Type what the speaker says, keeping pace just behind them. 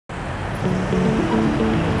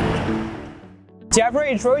The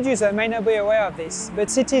average road user may not be aware of this,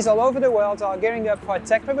 but cities all over the world are gearing up for a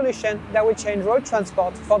tech revolution that will change road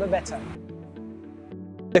transport for the better.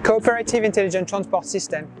 The Cooperative Intelligent Transport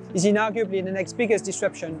System is inarguably the next biggest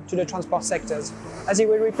disruption to the transport sectors, as it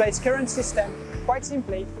will replace current systems quite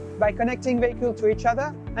simply by connecting vehicles to each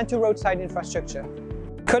other and to roadside infrastructure.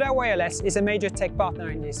 Cohda Wireless is a major tech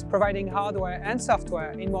partner in this, providing hardware and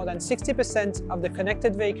software in more than 60% of the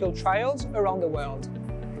connected vehicle trials around the world.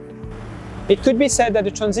 It could be said that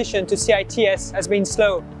the transition to CITS has been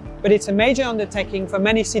slow, but it's a major undertaking for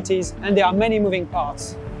many cities and there are many moving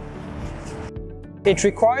parts. It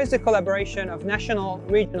requires the collaboration of national,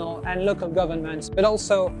 regional and local governments, but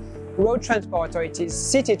also road transport authorities,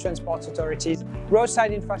 city transport authorities,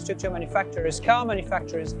 roadside infrastructure manufacturers, car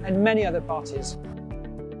manufacturers and many other parties.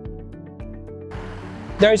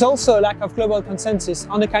 There is also a lack of global consensus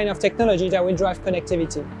on the kind of technology that will drive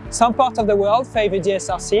connectivity. Some parts of the world favor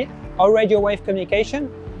DSRC or radio wave communication,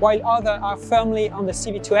 while others are firmly on the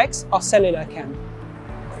CV2X or cellular CAN.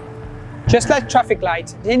 Just like traffic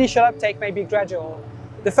light, the initial uptake may be gradual.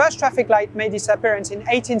 The first traffic light made its appearance in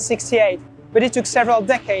 1868, but it took several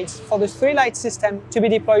decades for the three-light system to be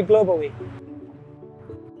deployed globally.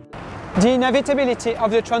 The inevitability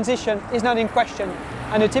of the transition is not in question,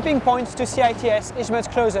 and the tipping point to CITS is much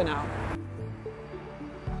closer now.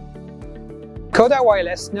 Cohda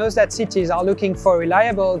Wireless knows that cities are looking for a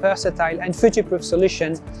reliable, versatile and future-proof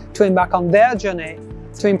solution to embark on their journey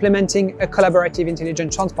to implementing a collaborative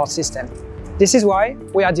intelligent transport system. This is why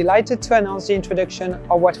we are delighted to announce the introduction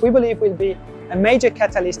of what we believe will be a major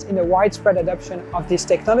catalyst in the widespread adoption of this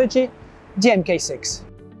technology, the MK6.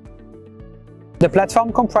 The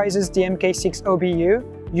platform comprises the MK6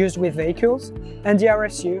 OBU used with vehicles and the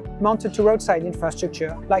RSU mounted to roadside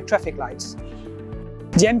infrastructure like traffic lights.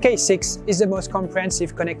 The MK6 is the most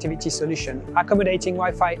comprehensive connectivity solution, accommodating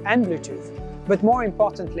Wi-Fi and Bluetooth, but more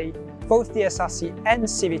importantly, both DSRC and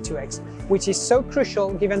CV2X, which is so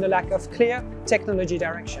crucial given the lack of clear technology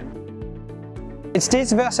direction. It's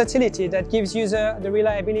this versatility that gives users the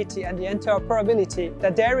reliability and the interoperability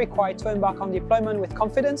that they are required to embark on deployment with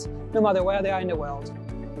confidence, no matter where they are in the world.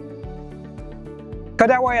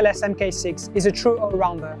 Cohda Wireless MK6 is a true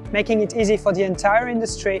all-rounder, making it easy for the entire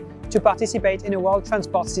industry to participate in a world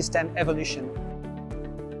transport system evolution.